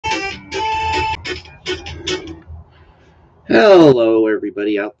Hello,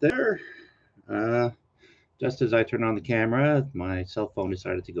 everybody out there. Just as I turned on the camera, my cell phone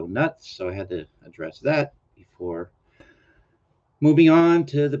decided to go nuts, so I had to address that before moving on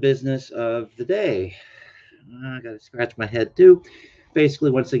to the business of the day. I got to scratch my head too. Basically,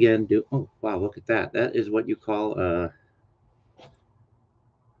 once again, oh wow, look at that. That is what you call I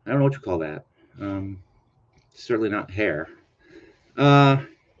don't know what you call that. Certainly not hair. Uh,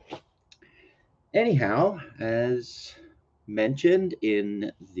 Anyhow, as mentioned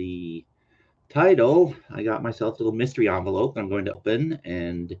in the title, I got myself a little mystery envelope I'm going to open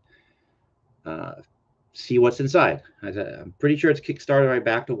and uh, see what's inside. I'm pretty sure it's Kickstarter I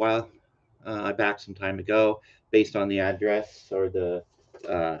backed some time ago based on the address or the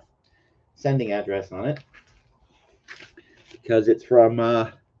uh, sending address on it, because it's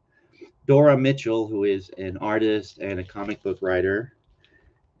from Dora Mitchell, who is an artist and a comic book writer.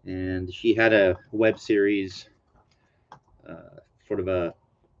 And she had a web series, sort of uh,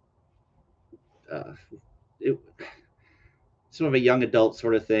 it, sort of a young adult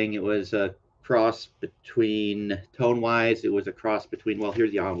sort of thing. It was a cross between tone-wise. It was a cross between. Well,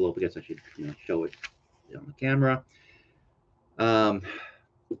 here's the envelope. I guess I should show it on the camera.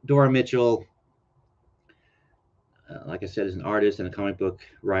 Dora Mitchell, like I said, is an artist and a comic book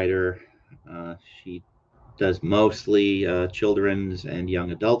writer. She does mostly children's and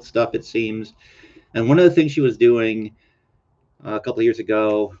young adult stuff, it seems. And one of the things she was doing a couple of years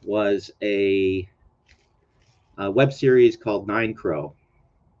ago was a web series called Nine Crow,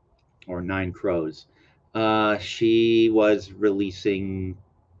 or Nine Crows. She was releasing.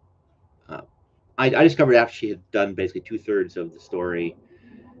 I discovered after she had done basically 2/3 of the story,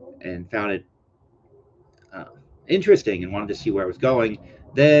 and found it interesting and wanted to see where it was going.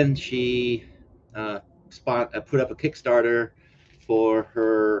 Then she put up a Kickstarter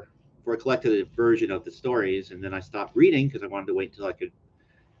for a collected version of the stories, and then I stopped reading because I wanted to wait until I could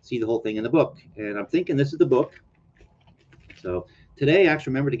see the whole thing in the book. And I'm thinking this is the book. So today I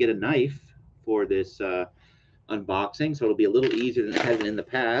actually remember to get a knife for this unboxing, so it'll be a little easier than it has been in the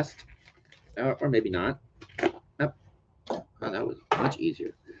past, or maybe not. Oh, that was much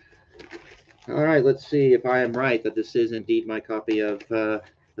easier. All right, let's see if I am right that this is indeed my copy of the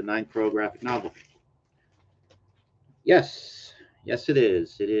Nine Crow graphic novel. Yes, yes, it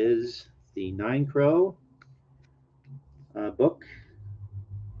is. It is the Nine Crow book,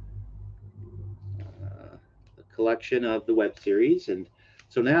 a collection of the web series, and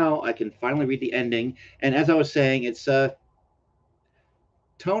so now I can finally read the ending. And as I was saying, it's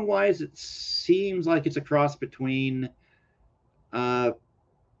tone-wise, it seems like it's a cross between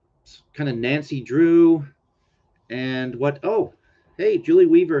kind of Nancy Drew and what? Oh, hey, Julie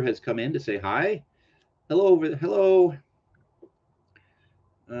Weaver has come in to say hi. Hello.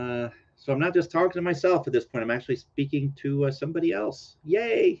 So I'm not just talking to myself at this point. I'm actually speaking to somebody else.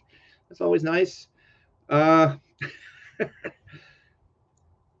 Yay! That's always nice. But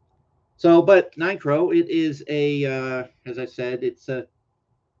Nine Crow, it is as I said,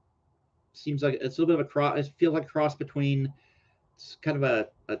 seems like it's a little bit of a cross. It feels like a cross between kind of a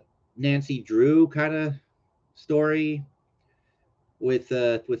Nancy Drew kind of story with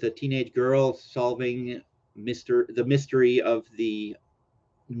a teenage girl solving the mystery of the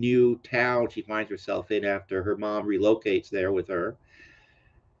new town she finds herself in after her mom relocates there with her.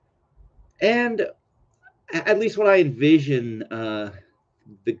 And at least what I envision the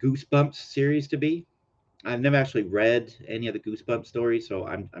Goosebumps series to be. I've never actually read any of the Goosebumps stories, so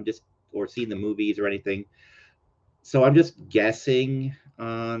I'm just, or seen the movies or anything. So I'm just guessing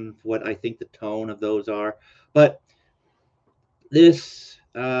on what I think the tone of those are. But this,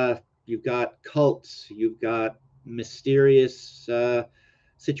 you've got cults, you've got mysterious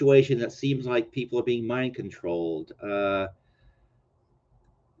situation that seems like people are being mind controlled.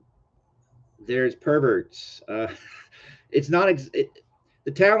 There's perverts. It's not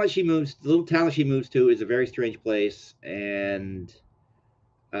the town that she moves, the little town that she moves to, is a very strange place, and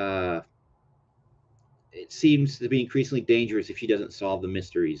it seems to be increasingly dangerous if she doesn't solve the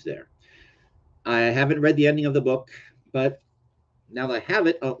mysteries there. I haven't read the ending of the book, but now that I have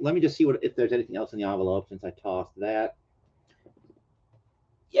it, let me just see if there's anything else in the envelope since I tossed that.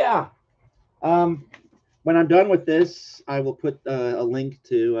 Yeah. When I'm done with this, I will put a link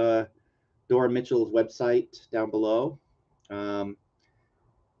to Dora Mitchell's website down below. Oh,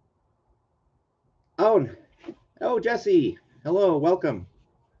 Jesse. Hello, welcome.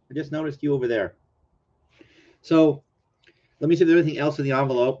 I just noticed you over there. So let me see if there's anything else in the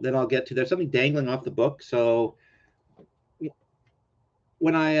envelope. Then I'll get to. There's something dangling off the book. So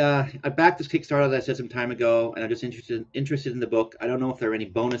when I backed this Kickstarter, as I said some time ago, and I'm just interested in the book. I don't know if there are any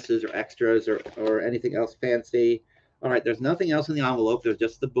bonuses or extras or anything else fancy. All right, there's nothing else in the envelope. There's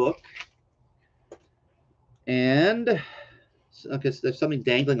just the book. And okay, so there's something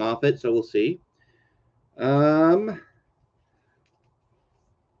dangling off it, so we'll see. Well,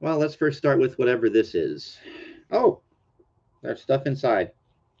 let's first start with whatever this is. Oh, there's stuff inside.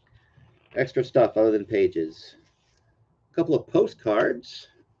 Extra stuff other than pages. A couple of postcards.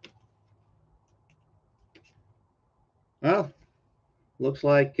 Well, looks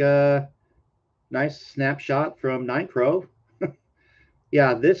like a nice snapshot from Nine Crow.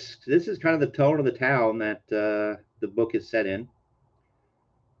 Yeah, this is kind of the tone of the town that the book is set in.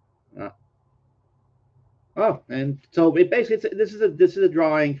 Uh, oh, and so it basically this is a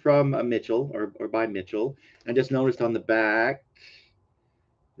drawing from Mitchell or by Mitchell. I just noticed on the back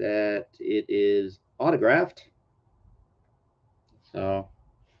that it is autographed. So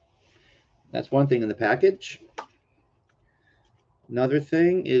that's one thing in the package. Another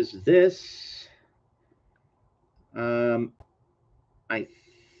thing is this. I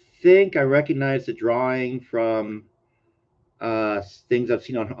think I recognize the drawing from things I've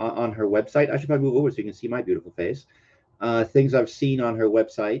seen on her website. I should probably move over so you can see my beautiful face. Things I've seen on her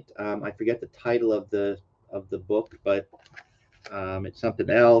website. I forget the title of the book, but it's something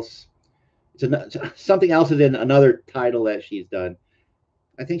else. Something else is in another title that she's done.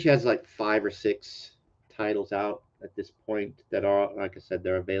 I think she has like 5 or 6 titles out at this point that are, like I said,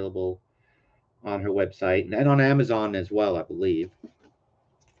 they're available on her website and on Amazon as well, I believe.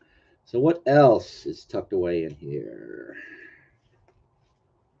 So what else is tucked away in here?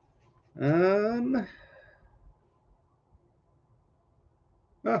 Oh,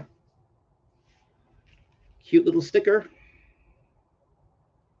 cute little sticker.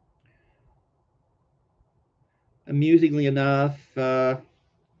 Amusingly enough,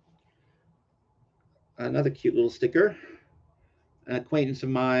 another cute little sticker. An acquaintance of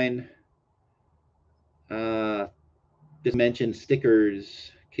mine just mentioned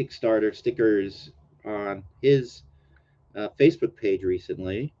stickers, Kickstarter stickers on his Facebook page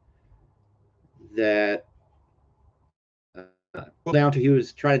recently that down to he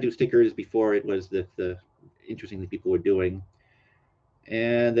was trying to do stickers before it was the interesting thing people were doing.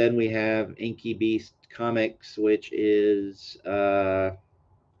 And then we have Inky Beast Comics, which is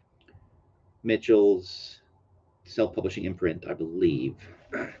Mitchell's self-publishing imprint, I believe.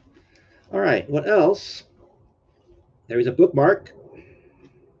 All right, what else? There is a bookmark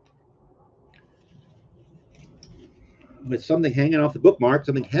with something hanging off the bookmark,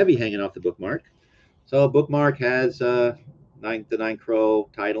 something heavy hanging off the bookmark. So a bookmark has the Nine Crow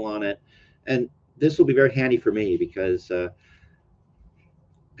title on it, and this will be very handy for me because I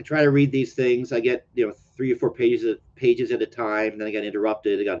try to read these things. I get 3 or 4 pages at a time. Then I get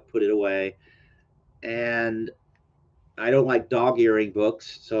interrupted. I got to put it away, and I don't like dog earing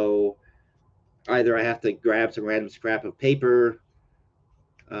books. So either I have to grab some random scrap of paper,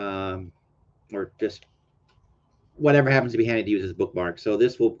 or just whatever happens to be handy to use as a bookmark. So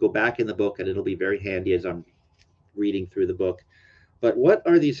this will go back in the book, and it'll be very handy as I'm reading through the book. But what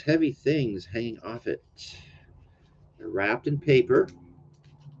are these heavy things hanging off it? They're wrapped in paper.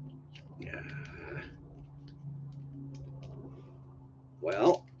 Yeah.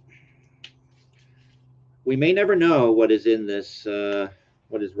 Well, we may never know what is in this,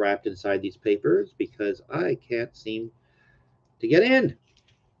 what is wrapped inside these papers, because I can't seem to get in.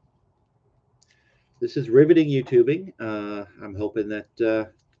 This is riveting YouTubing. I'm hoping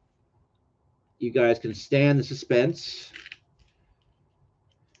that you guys can stand the suspense.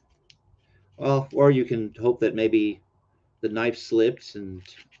 Well, or you can hope that maybe the knife slips and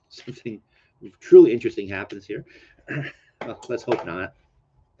something truly interesting happens here. Well, let's hope not.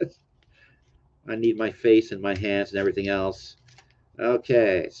 I need my face and my hands and everything else.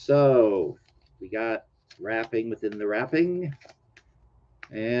 Okay, so we got wrapping within the wrapping.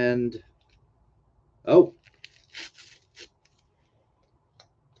 And, oh,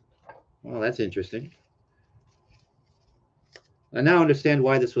 well, that's interesting. I now understand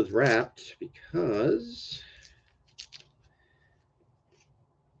why this was wrapped, because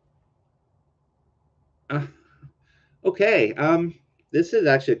okay, this is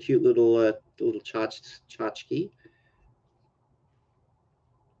actually a cute little tchotchke.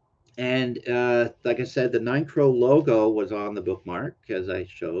 And like I said, the Nine Crow logo was on the bookmark, as I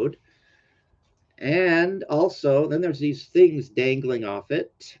showed. And also, then there's these things dangling off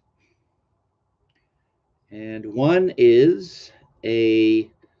it. And one is a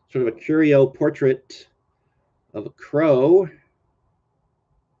sort of a curio portrait of a crow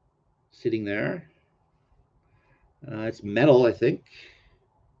sitting there. It's metal, I think.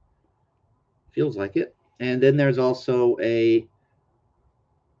 Feels like it. And then there's also a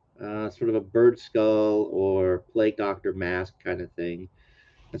sort of a bird skull or plague doctor mask kind of thing.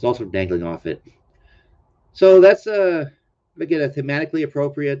 That's also dangling off it. So that's again a thematically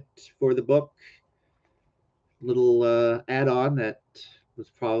appropriate for the book little add-on that was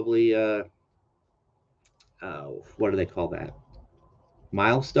probably what do they call that?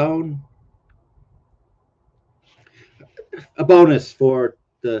 Milestone, a bonus for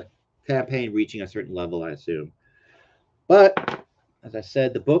the campaign reaching a certain level, I assume. But as I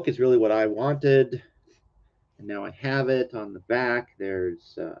said, the book is really what I wanted, and now I have it on the back.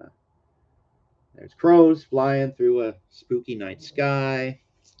 There's crows flying through a spooky night sky.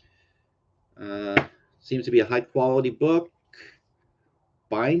 Uh, Seems to be a high quality book.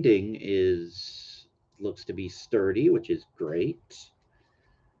 Binding is looks to be sturdy, which is great.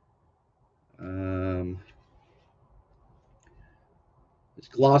 Um, it's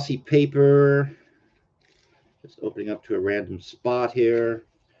glossy paper. Just opening up to a random spot here.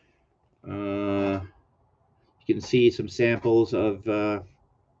 You can see some samples of. I'm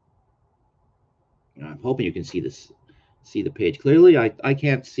hoping you can see this, see the page clearly. I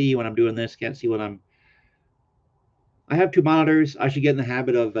can't see when I'm doing this. Can't see when I'm. I have two monitors. I should get in the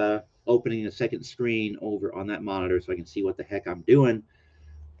habit of opening a second screen over on that monitor so I can see what the heck I'm doing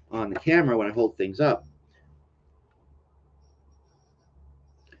on the camera when I hold things up.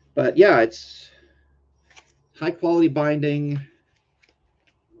 But yeah, it's high quality binding.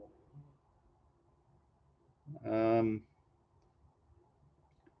 Um,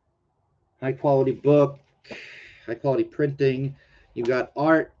 High quality book, high quality printing. You've got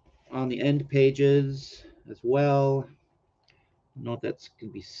art on the end pages as well. I don't know if that's can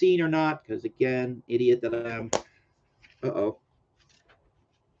be seen or not, because again, idiot that I am. Uh-oh.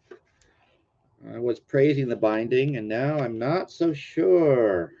 I was praising the binding, and now I'm not so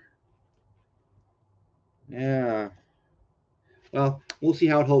sure. Yeah. Well, we'll see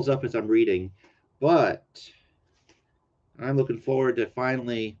how it holds up as I'm reading. But I'm looking forward to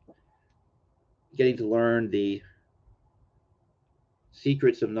finally getting to learn the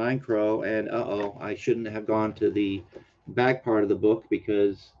secrets of Nine Crow. And uh-oh, I shouldn't have gone to the back part of the book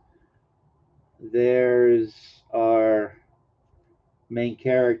because there's our main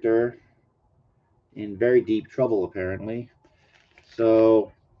character in very deep trouble, apparently.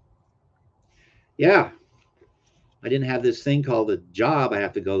 So, yeah, I didn't have this thing called a job I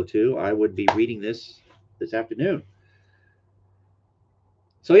have to go to. I would be reading this afternoon.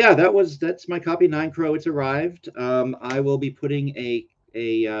 So yeah, that's my copy of Nine Crow. It's arrived. I will be putting a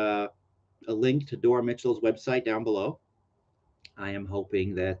link to Dora Mitchell's website down below. I am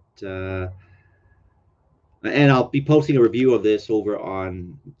hoping that, and I'll be posting a review of this over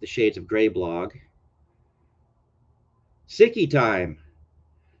on the Shades of Grey blog. Sicky time.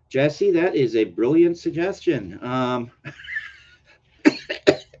 Jesse, that is a brilliant suggestion. Um,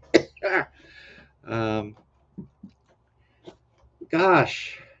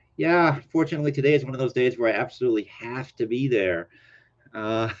 Gosh, yeah. Fortunately, today is one of those days where I absolutely have to be there.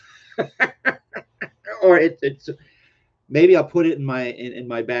 Uh, or it's maybe I'll put it in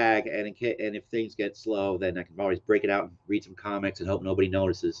my bag, and and if things get slow, then I can always break it out and read some comics and hope nobody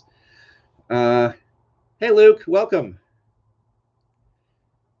notices. Uh, hey, Luke, welcome,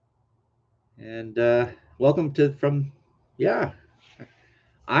 and welcome to from yeah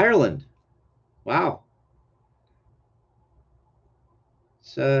Ireland. Wow,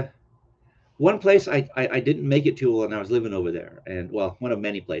 it's one place I didn't make it to when I was living over there, and well, one of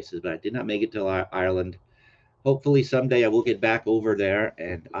many places, but I did not make it to Ireland. Hopefully, someday I will get back over there,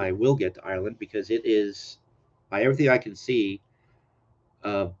 and I will get to Ireland because it is, by everything I can see,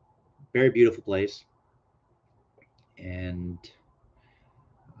 a very beautiful place, and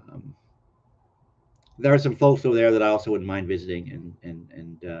um, there are some folks over there that I also wouldn't mind visiting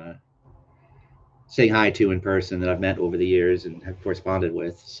and saying hi to in person that I've met over the years and have corresponded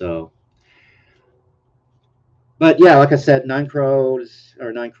with. So, but yeah, like I said, Nine Crow.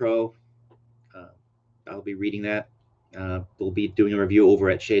 Uh, I'll be reading that. We'll be doing a review over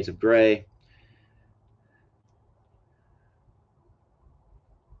at Shades of Grey.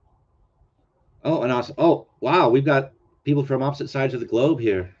 Oh, and also, oh wow, we've got people from opposite sides of the globe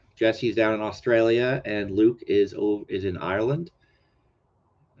here. Jesse's down in Australia, and Luke is in Ireland.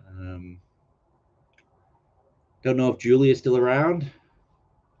 Um, don't know if Julie is still around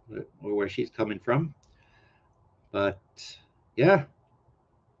or where she's coming from, but yeah,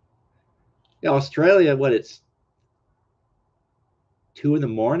 yeah, Australia. What it's 2 in the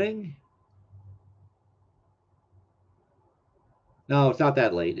morning? No, it's not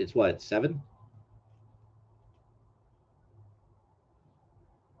that late. It's what 7?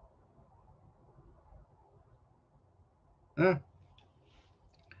 Huh.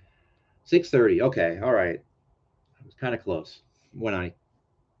 6:30. Okay, all right. I was kind of close when I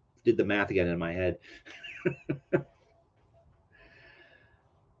did the math again in my head.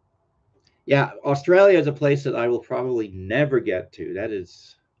 Yeah, Australia is a place that I will probably never get to. That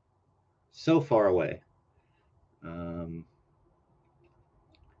is so far away. Um,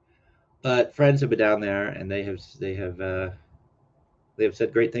 but friends have been down there, and they have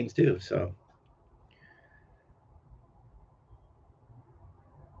said great things too. So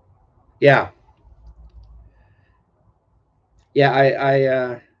yeah,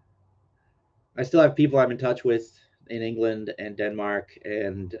 yeah. I still have people I'm in touch with in England and Denmark,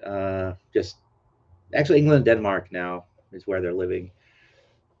 and just actually England and Denmark now is where they're living.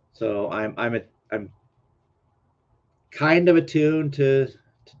 So I'm kind of attuned to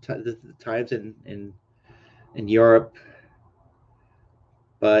the times in Europe,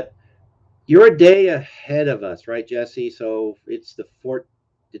 but you're a day ahead of us, right, Jesse? So it's the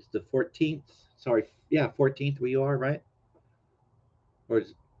 14th. Sorry, yeah, 14th where you are, right? Or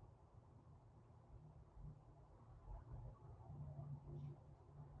is,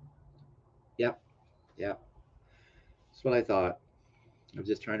 yeah, yeah. That's what I thought. I was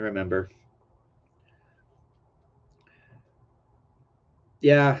just trying to remember.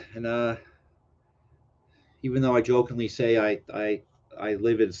 Yeah, and even though I jokingly say I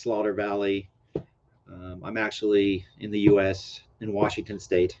live in Slaughter Valley, I'm actually in the U.S. in Washington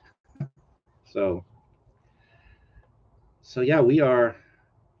State. So yeah, we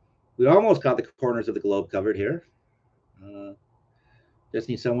almost got the corners of the globe covered here. Uh, just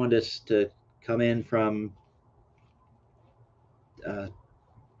need someone to come in from uh,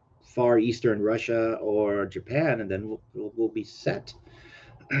 far eastern Russia or Japan, and then we'll be set.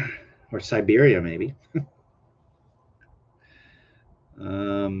 Or Siberia, maybe.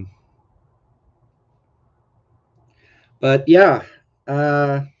 Um, but yeah,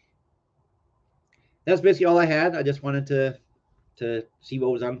 uh, that's basically all I had. I just wanted to see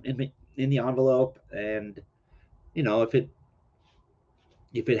what was in the envelope, and if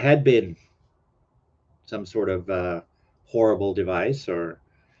it had been some sort of horrible device or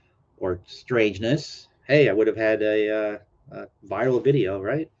strangeness, hey, I would have had a viral video,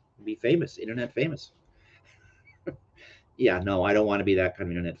 right? Be famous, internet famous. Yeah, no, I don't want to be that kind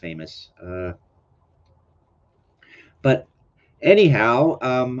of internet famous. But anyhow,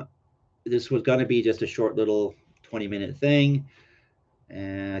 this was going to be just a short little 20-minute thing,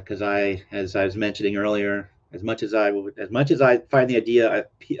 because as I was mentioning earlier, as much as I find the idea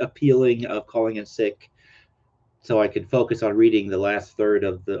appealing of calling in sick, so I could focus on reading the last third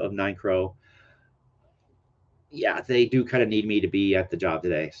of Nine Crow. Yeah, they do kind of need me to be at the job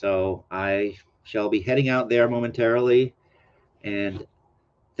today, so I shall be heading out there momentarily. And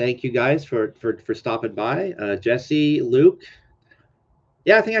thank you guys for stopping by, Jesse, Luke.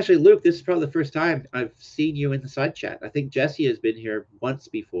 Yeah, I think actually, Luke, this is probably the first time I've seen you in the side chat. I think Jesse has been here once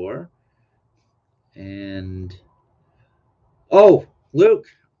before. And oh, Luke,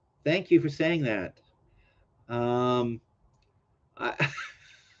 thank you for saying that. Um, I,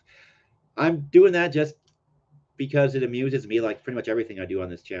 I'm doing that just because it amuses me, like pretty much everything I do on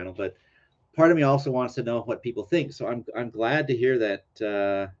this channel. But part of me also wants to know what people think. So I'm glad to hear that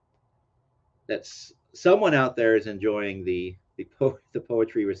that's someone out there is enjoying the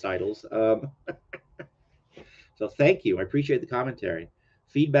poetry recitals. So thank you. I appreciate the commentary.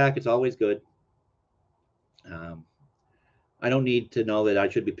 Feedback is always good. Um, I don't need to know that I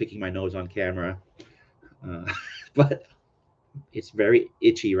should be picking my nose on camera, uh, but it's very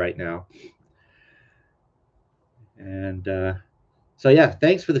itchy right now. And so yeah,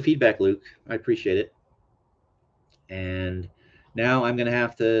 thanks for the feedback, Luke. I appreciate it. And now I'm gonna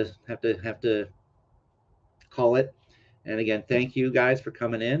have to call it. And again, thank you guys for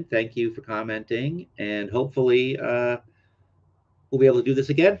coming in. Thank you for commenting, and hopefully we'll be able to do this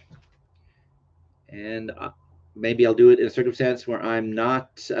again. And maybe I'll do it in a circumstance where I'm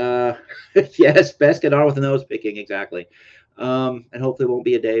not. Yes, best get on with the nose picking, exactly. And hopefully, it won't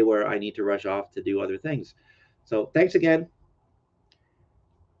be a day where I need to rush off to do other things. So thanks again.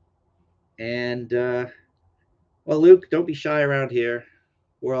 And well, Luke, don't be shy around here.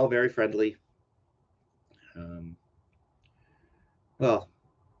 We're all very friendly. Um, well,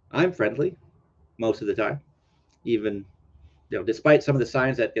 I'm friendly most of the time, even despite some of the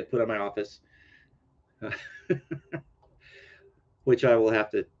signs that get put on my office, which I will have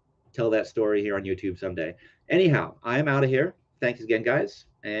to tell that story here on YouTube someday. Anyhow, I'm out of here. Thanks again, guys.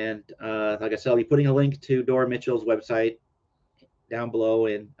 And like I said, I'll be putting a link to Dora Mitchell's website down below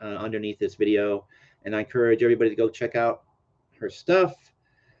and underneath this video. And I encourage everybody to go check out her stuff.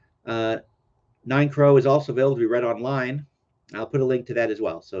 Nine Crow is also available to be read online. I'll put a link to that as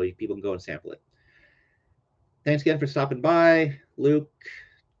well, so people can go and sample it. Thanks again for stopping by, Luke,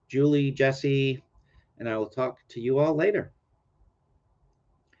 Julie, Jesse, and I will talk to you all later.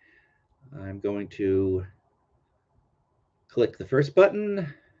 I'm going to click the first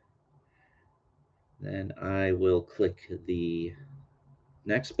button, then I will click the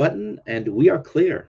next button, and we are clear.